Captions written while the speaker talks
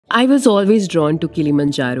I was always drawn to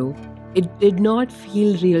Kilimanjaro. It did not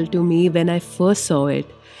feel real to me when I first saw it.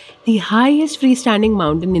 The highest freestanding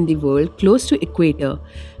mountain in the world, close to equator,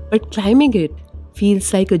 but climbing it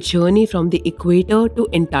feels like a journey from the equator to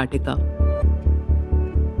Antarctica.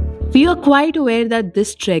 We are quite aware that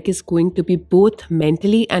this trek is going to be both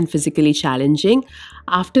mentally and physically challenging.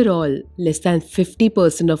 After all, less than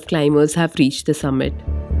 50% of climbers have reached the summit.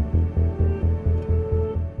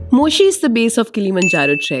 Moshi is the base of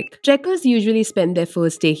Kilimanjaro trek. Trekkers usually spend their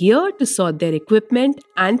first day here to sort their equipment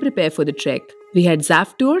and prepare for the trek. We had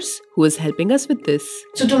Zafstours, who was helping us with this.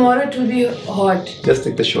 So tomorrow it will be hot. Just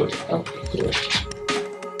take the shot. Okay. Yeah.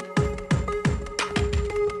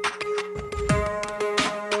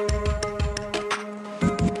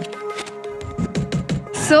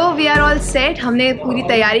 So we are all set. हमने पूरी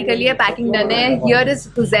तैयारी कर ली है, packing done है. Here is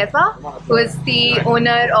Huzaifa, who is the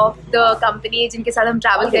owner of the company जिनके साथ हम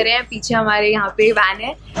travel कर रहे हैं. पीछे हमारे यहाँ पे वैन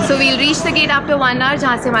है. So we'll reach the gate after 1 hour,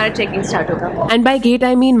 जहाँ से हमारा ट्रैकिंग स्टार्ट होगा. And by gate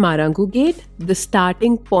I mean Marangu Gate, the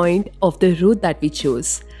starting point of the route that we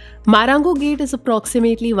chose. Marangu Gate is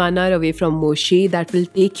approximately 1 hour away from Moshi that will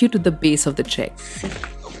take you to the base of the trek.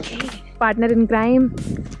 Okay. Partner in crime.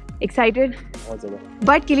 Excited?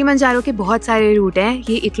 But Kilimanjaro के बहुत सारे root हैं.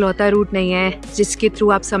 ये इकलौता root नहीं है जिसके through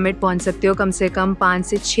आप समिट पहुंच सकते हो. कम से कम 5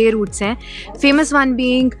 से 6 रूट्स हैं. फेमस वन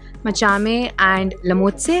बीइंग मचामे एंड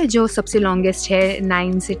लमोत्से, जो सबसे लॉन्गेस्ट है.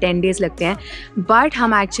 9 से 10 डेज़ लगते हैं. बट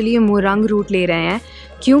हम एक्चुअली मोरंग रूट ले रहे हैं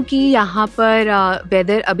क्योंकि यहाँ पर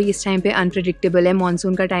वेदर अभी इस टाइम पे अनप्रेडिक्टेबल है.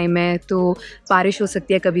 मॉनसून का टाइम है तो बारिश हो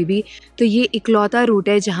सकती है कभी भी. तो ये इकलौता रूट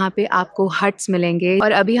है जहाँ पे आपको हट्स मिलेंगे.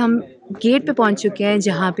 और अभी हम गेट पे पहुँच चुके हैं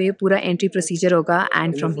जहाँ पे पूरा एंट्री प्रोसीजर होगा.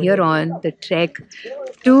 And from here on the track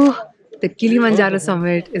to the Kilimanjaro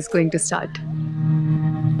summit is going to start.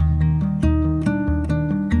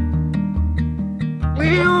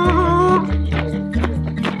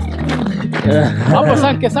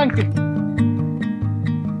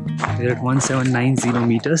 We're at 1790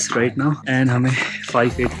 meters right now and हमें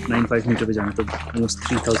 5895 मीटर पे जाना, तो almost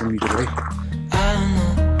 3000 metre, right? I don't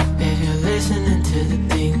know if you're listening to the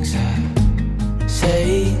things I say.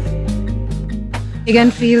 You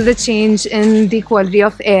can feel the change in the quality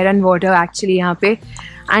of air and water actually यहाँ पे.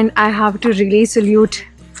 And I have to really salute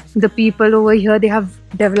the people over here. They have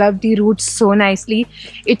developed the routes so nicely.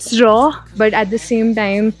 It's raw, but at the same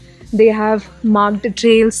time they have marked the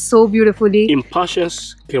trails so beautifully. Impatiens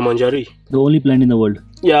Kilimanjaro. The only plant in the world.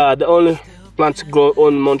 Yeah, the only plants grow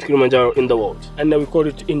on Mount Kilimanjaro in the world. And we call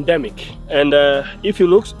it endemic. And if you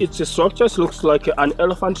look, its structure looks like an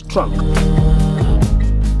elephant trunk.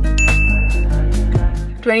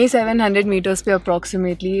 2700 meters पे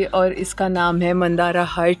approximately, और इसका नाम है मंदारा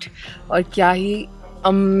हट. और क्या ही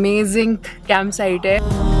amazing campsite है.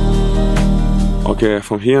 Okay,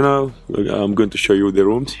 from here now, I'm going to show you the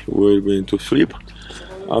rooms. We're going to sleep.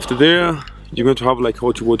 After there, you're going to have like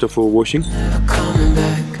hot water for washing. Coming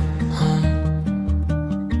back home.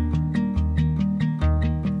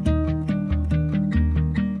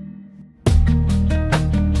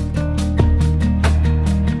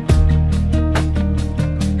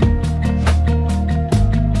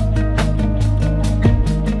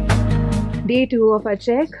 Day 2 of our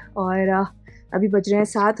trek. और अभी बज रहे हैं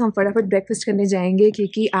 7. हम फटाफट breakfast करने जाएंगे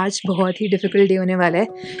क्योंकि आज बहुत ही डिफ़िकल्ट डे होने वाला है.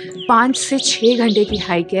 5 से 6 घंटे की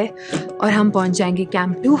हाइक है और हम पहुंच जाएंगे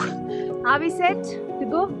camp 2. Are we set to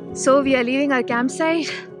go? So we are leaving our campsite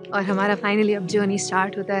और हमारा फाइनली अब जर्नी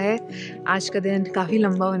स्टार्ट होता है. आज का दिन काफ़ी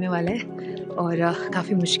लंबा होने वाला है और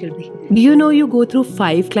काफ़ी मुश्किल भी. Do you know you go through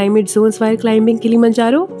 5 climate zones while climbing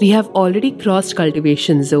Kilimanjaro? We have already crossed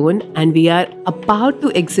cultivation zone and we are about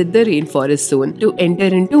to exit the rainforest zone to enter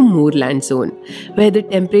into moorland zone, where the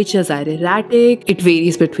temperatures are erratic. It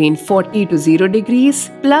varies between 40 to 0 degrees.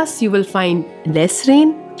 Plus you will find less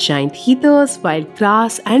rain, giant heathers, wild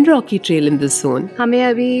grass and rocky trail in this zone. हमें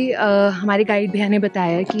अभी हमारे guide भैया ने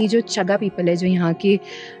बताया कि जो चगा people है, जो यहाँ के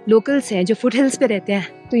लोकल्स हैं, जो फुट हिल्स पे रहते हैं,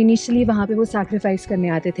 तो इनिशियली वहाँ पे वो सैक्रिफाइस करने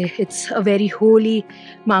आते थे. It's a very Holi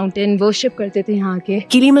mountain. Worship करते थे यहाँ के.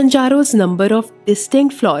 Kilimanjaro's number of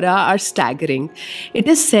distinct flora are staggering. It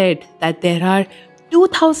is said that there are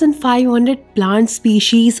 2,500 plant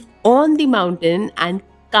species on the mountain and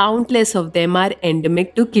countless of them are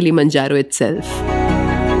endemic to Kilimanjaro itself.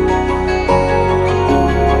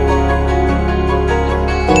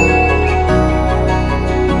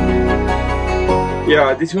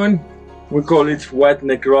 Yeah, this one we call it white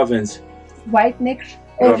neck ravens. White neck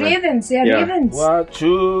ravens. Yeah, ravens.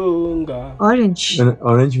 Wachunga. Orange. And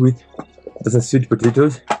orange with the sweet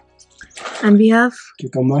potatoes. And we have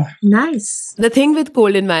Cucumber. nice. The thing with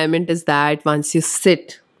cold environment is that once you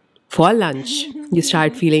sit For lunch, you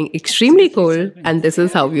start feeling extremely cold, and this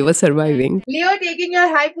is how we were surviving. Leo taking your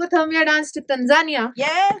hypothermia dance to Tanzania.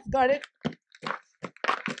 Yes, got it.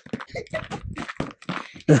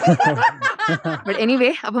 But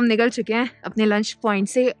anyway अब हम निकल चुके हैं अपने lunch point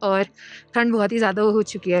से और ठंड बहुत ही ज़्यादा हो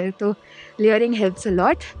चुकी है तो लेयरिंग हेल्प्स अ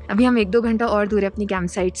लॉट। अभी हम 1-2 घंटा और दूर है अपनी कैंप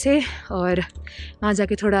साइट से और वहाँ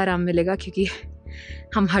जाके थोड़ा आराम मिलेगा क्योंकि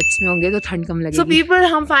हम हट्स में होंगे तो ठंड कम लगेगी। सो पीपल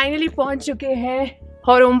हम फाइनली पहुँच चुके हैं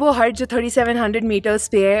हॉरोम्बो हट जो 3700 मीटर्स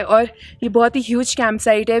पे है और ये बहुत ही ह्यूज कैंप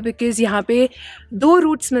साइट है बिकॉज़ यहाँ पे 2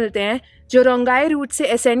 रूट्स मिलते हैं। जो रोंगाई रूट से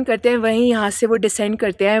असेंड करते हैं वहीं यहाँ से वो डिसेंड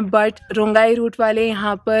करते हैं, बट रोंगाई रूट वाले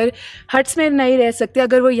यहाँ पर हट्स में नहीं रह सकते।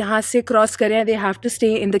 अगर वो यहाँ से क्रॉस करें they have to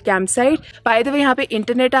stay in the camp site. By the way यहाँ पे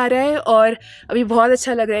इंटरनेट आ रहा है और अभी बहुत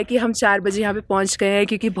अच्छा लग रहा है कि हम 4 बजे यहाँ पे पहुँच गए हैं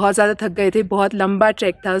क्योंकि बहुत ज़्यादा थक गए थे, बहुत लंबा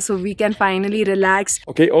ट्रैक था, so we can finally relax.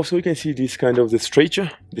 Okay, also you can see this kind of the stretcher,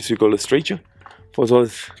 this we call a stretcher. For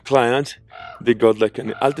those clients, they got like an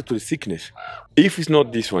altitude sickness. If it's not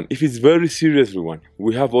this one, if it's very serious one,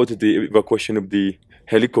 we have also the evacuation of the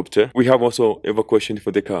helicopter. We have also evacuation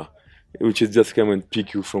for the car, which is just come and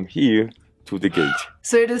pick you from here to the gate.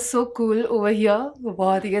 So it is so cool over here.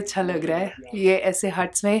 बहुत ही अच्छा लग रहा है ये ऐसे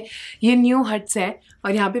huts में। ये new huts हैं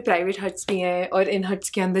और यहाँ पे प्राइवेट हट्स भी हैं और इन हट्स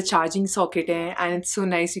के अंदर चार्जिंग सॉकेट हैं and it's so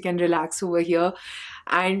nice, you can relax over here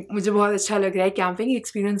and मुझे बहुत अच्छा लग रहा है। कैंपिंग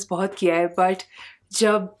एक्सपीरियंस बहुत किया है बट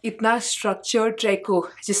जब इतना स्ट्रक्चर्ड ट्रैक हो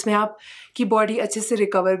जिसमें आप की बॉडी अच्छे से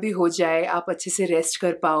रिकवर भी हो जाए, आप अच्छे से रेस्ट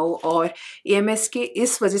कर पाओ और EMS के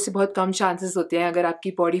इस वजह से बहुत कम चांसेस होते हैं अगर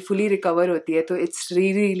आपकी बॉडी फुली रिकवर होती है, तो इट्स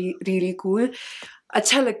रियली कूल।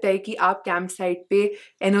 अच्छा लगता है कि आप कैंप साइट पे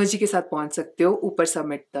एनर्जी के साथ पहुंच सकते हो ऊपर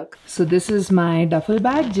समिट तक। So this is my duffel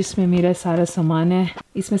bag जिसमें मेरा सारा सामान है।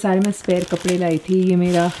 इसमें सारे मैं स्पेयर कपड़े लाई थी। ये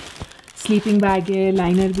मेरा स्लीपिंग बैग है,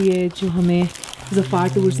 लाइनर भी है जो हमें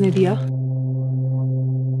ज़फास्टौर्स ने दिया।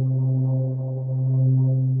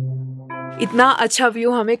 इतना अच्छा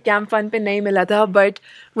व्यू हमें कैंप फन पे नहीं मिला था बट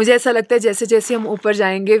मुझे ऐसा लगता है जैसे जैसे हम ऊपर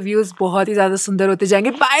जाएंगे व्यूज़ बहुत ही ज़्यादा सुंदर होते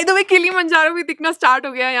जाएंगे। बाय द वे किलिमंजारो भी दिखना स्टार्ट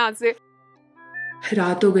हो गया है यहाँ से।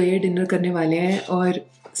 रात हो गई है, डिनर करने वाले हैं और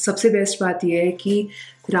सबसे बेस्ट बात यह है कि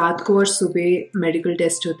रात को और सुबह मेडिकल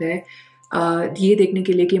टेस्ट होता है ये देखने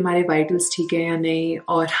के लिए कि हमारे वाइटल्स ठीक है या नहीं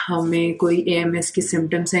और हमें कोई AMS की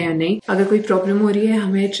सिम्टम्स हैं या नहीं। अगर कोई प्रॉब्लम हो रही है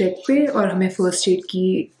हमें ट्रैक पे और हमें फर्स्ट एड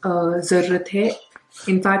की ज़रूरत है।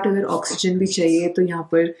 इनफैक्ट अगर ऑक्सीजन भी चाहिए तो यहाँ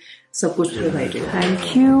पर सब कुछ provided.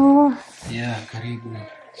 Thank you. Yeah, very good.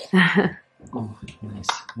 Oh,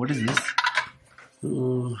 nice. What is this?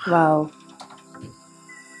 Wow,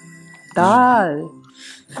 dal.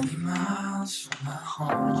 Many miles from my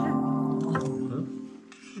home.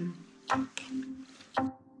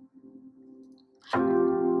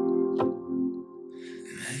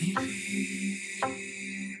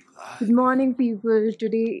 Good morning people,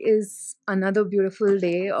 today is another beautiful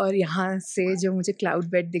day और यहाँ से जो मुझे क्लाउड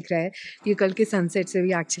बेड दिख रहा है ये कल के सनसेट से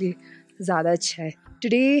भी एक्चुअली ज़्यादा अच्छा है।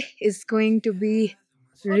 Today is going to be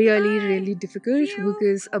really difficult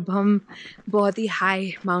because अब हम बहुत ही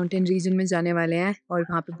हाई माउंटेन रीजन में जाने वाले हैं और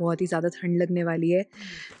वहाँ पे बहुत ही ज़्यादा ठंड लगने वाली है।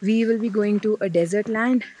 We will be going to a desert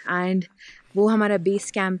land and वो हमारा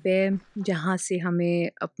बेस कैंप है जहाँ से हमें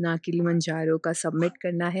अपना किलिमंजारो का सबमिट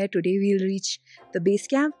करना है। Today we will reach the base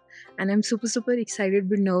camp and I am super excited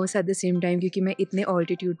but nervous at the same time क्योंकि मैं इतने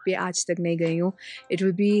ऑल्टीट्यूड पे आज तक नहीं गई हूँ। It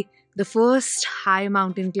will be the first high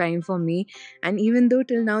mountain climb for me, and even though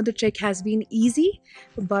till now the trek has been easy,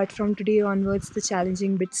 but from today onwards the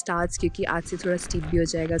challenging bit starts क्योंकि आज से थोड़ा steep भी हो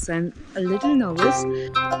जाएगा, so I'm a little nervous।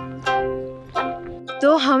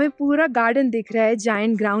 तो हमें पूरा गार्डन दिख रहा है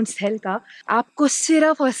जायंट ग्राउंड सेल का। आपको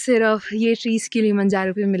सिर्फ और सिर्फ ये ट्रीज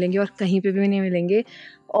किलिमंजारो पे मिलेंगे और कहीं पे भी नहीं मिलेंगे।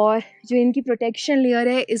 और जो इनकी प्रोटेक्शन लेयर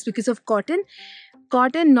है is because of cotton,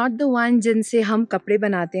 not the one जिनसे हम कपड़े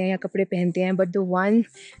बनाते हैं या कपड़े पहनते हैं, बट द वन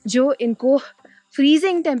जो इनको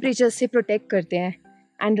फ्रीजिंग टेम्परेचर से प्रोटेक्ट करते हैं।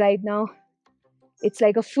 And right now it's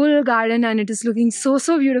like a full garden and it is looking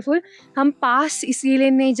so beautiful. हम पास इसलिए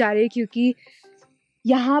नहीं जा रहे क्योंकि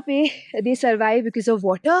यहाँ पे दे सर्वाइव बिकॉज ऑफ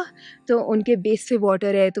वाटर, तो उनके बेस पे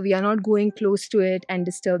वाटर है, तो we are not going close to it and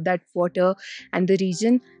disturb that water and the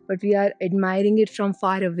reason, but we are admiring it from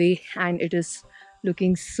far away and it is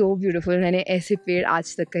looking so beautiful. मैंने ऐसे पेड़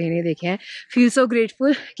आज तक कहीं नहीं देखे हैं। फील सो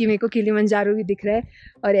ग्रेटफुल कि मेरे को किलिमंजारो भी दिख रहा है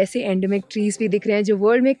और ऐसे एंडेमिक ट्रीज भी दिख रहे हैं जो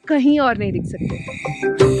वर्ल्ड में कहीं और नहीं दिख सकते।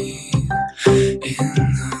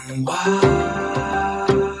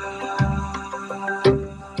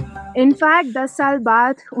 इनफैक्ट 10 साल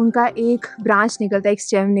बाद उनका एक ब्रांच निकलता है, एक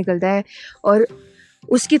स्टेम निकलता है और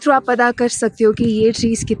उसके थ्रू आप पता कर सकते हो कि ये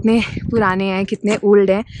ट्रीज़ कितने पुराने हैं, कितने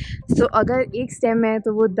ओल्ड हैं। सो अगर एक स्टेम है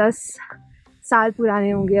तो वो 10 साल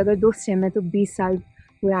पुराने होंगे, अगर 2 स्टेम है तो 20 साल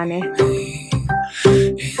पुराने।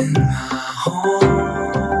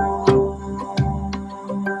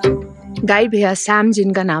 गाइड भैया सैम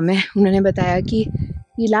जिनका नाम है, उन्होंने बताया कि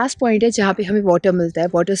ये लास्ट पॉइंट है जहाँ पे हमें वाटर मिलता है,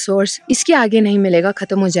 वाटर सोर्स। इसके आगे नहीं मिलेगा,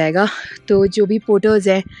 ख़त्म हो जाएगा। तो जो भी पोर्टर्स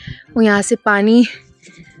हैं वो यहाँ से पानी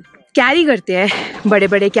कैरी करते हैं बड़े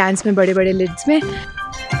बड़े कैंस में, बड़े बड़े लिड्स में।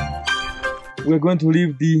 We're going to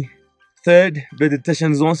leave the third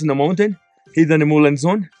vegetation zones in the mountain, here in the Nomllers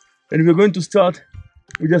zone, and we're going to start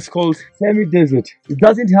with just called semi-desert. It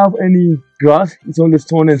doesn't have any grass, it's only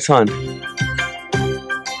stone and sand.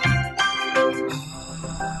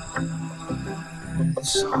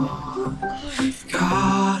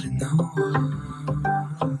 God in the world.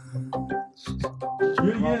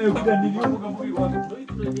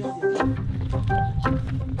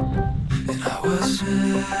 And I was there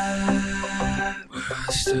where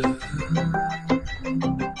I stood.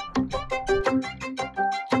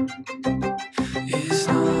 It's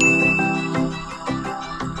not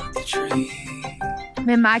the tree.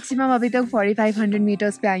 मैं maximum अभी तक 4500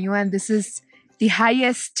 metres पे आई हूँ and this is the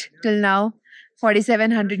highest till now.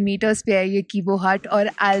 4700 metres पे है ये कीबो हट और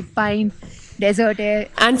अल्पाइन डेजर्ट है।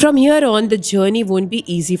 And from here on, the journey won't be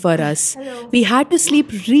easy for us. We had to sleep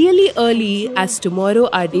really early as tomorrow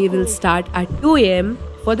our day will start at 2 a.m.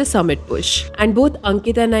 for the summit push. And both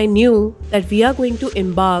Ankit and I knew that we are going to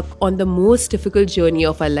embark on the most difficult journey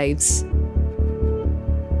of our lives.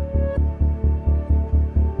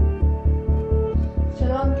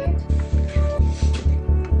 चलो अंकित।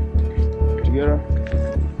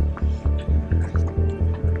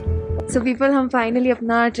 So people, हम finally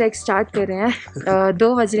अपना track start कर रहे हैं।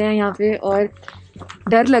 2 बज रहे हैं यहाँ पे और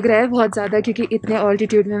डर लग रहा है बहुत ज़्यादा क्योंकि इतने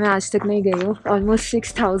ऑल्टीट्यूड में मैं आज तक नहीं गई हूँ। ऑलमोस्ट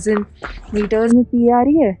 6000 मीटर्स में पी आ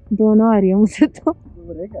रही है, दोनों आ रही है मुझे तो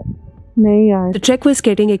नहीं यार। The trek was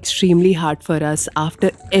getting extremely hard for us.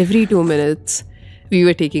 After every 2 minutes, we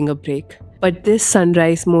were taking a break. But this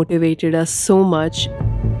sunrise motivated us so much.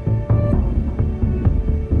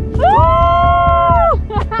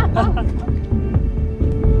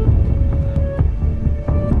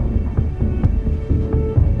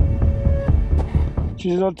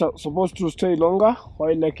 She's not supposed to stay longer.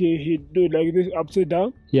 Why, like he do like this upside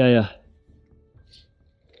down? Yeah.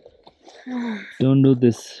 Don't do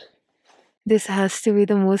this. This has to be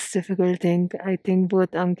the most difficult thing I think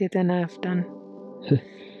both Ankit and I have done.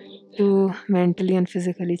 Too mentally and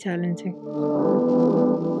physically challenging.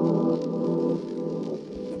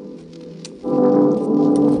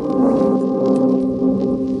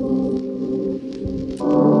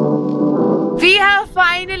 We have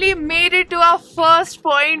finally made it to our first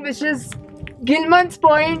point, which is Gilman's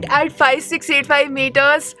Point at 5685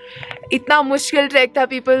 meters. इतना मुश्किल track था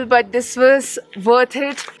people, but this was worth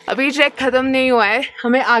it. अभी track खत्म नहीं हुआ है,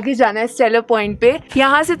 हमें आगे जाना है स्टेलर पॉइंट पे।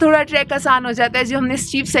 यहाँ से थोड़ा ट्रैक आसान हो जाता है। जो हमने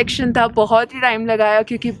स्टीप सेक्शन था बहुत ही टाइम लगाया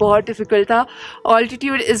क्योंकि बहुत डिफिकल्ट था।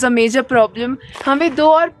 Altitude is a major problem. हमें 2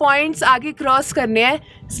 और पॉइंट्स आगे क्रॉस करने हैं,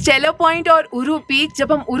 स्टेलर पॉइंट और उरू पीक।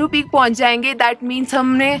 जब हम उरू पीक पहुँच जाएंगे दैट मीन्स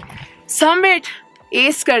हमने समिट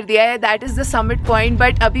एस कर दिया है, that is the summit point.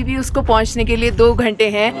 But अभी भी उसको पहुँचने के लिए 2 घंटे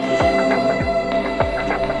हैं।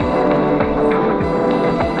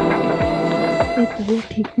 वो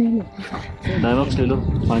ठीक नहीं लगता। डायमॉक्स ले लो,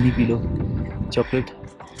 पानी P low, chocolate.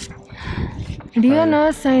 Do you know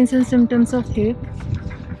signs and symptoms of hip?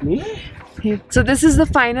 So this is the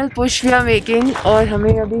final push we are making और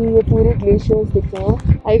हमें अभी ये पूरे ग्लेशियर्स दिख रहे हैं।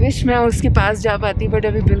 I wish मैं उसके पास जा पाती, बट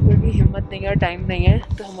अभी बिल्कुल भी हिम्मत नहीं है, टाइम नहीं है,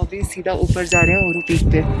 तो हम अभी सीधा ऊपर जा रहे हैं उरू पीक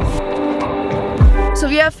पे। So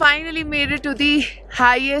we have finally made it to the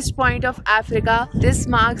highest point of Africa. This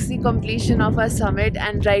marks the completion of our summit,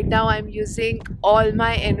 and right now I'm using all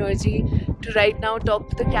my energy to right now talk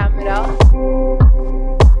to the camera.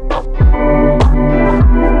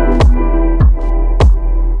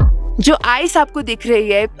 जो ice आपको दिख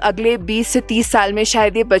रही है अगले 20 से 30 साल में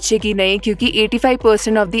शायद ये बचेगी नहीं, क्योंकि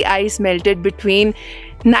 85% of the ice melted between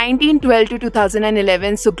 1912 to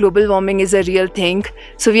 2011, so global warming is a real thing.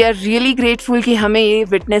 So we are really grateful कि हमें ये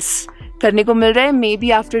witness करने को मिल रहा है।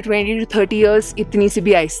 Maybe after 20 to 30 years इतनी सी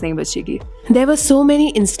भी आइस नहीं बचेगी। There were so many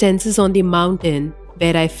instances on the mountain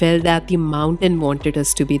where I felt that the mountain wanted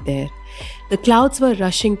us to be there. The clouds were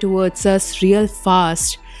rushing towards us real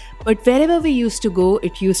fast, but wherever we used to go,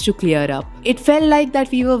 it used to clear up. It felt like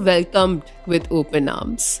that we were welcomed with open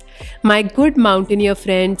arms. My good mountaineer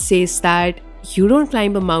friend says that you don't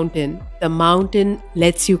climb a mountain, the mountain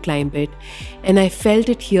lets you climb it. And I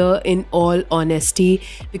felt it here in all honesty,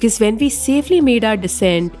 because when we safely made our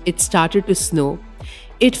descent, it started to snow.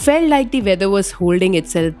 It felt like the weather was holding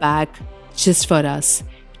itself back just for us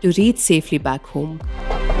to reach safely back home.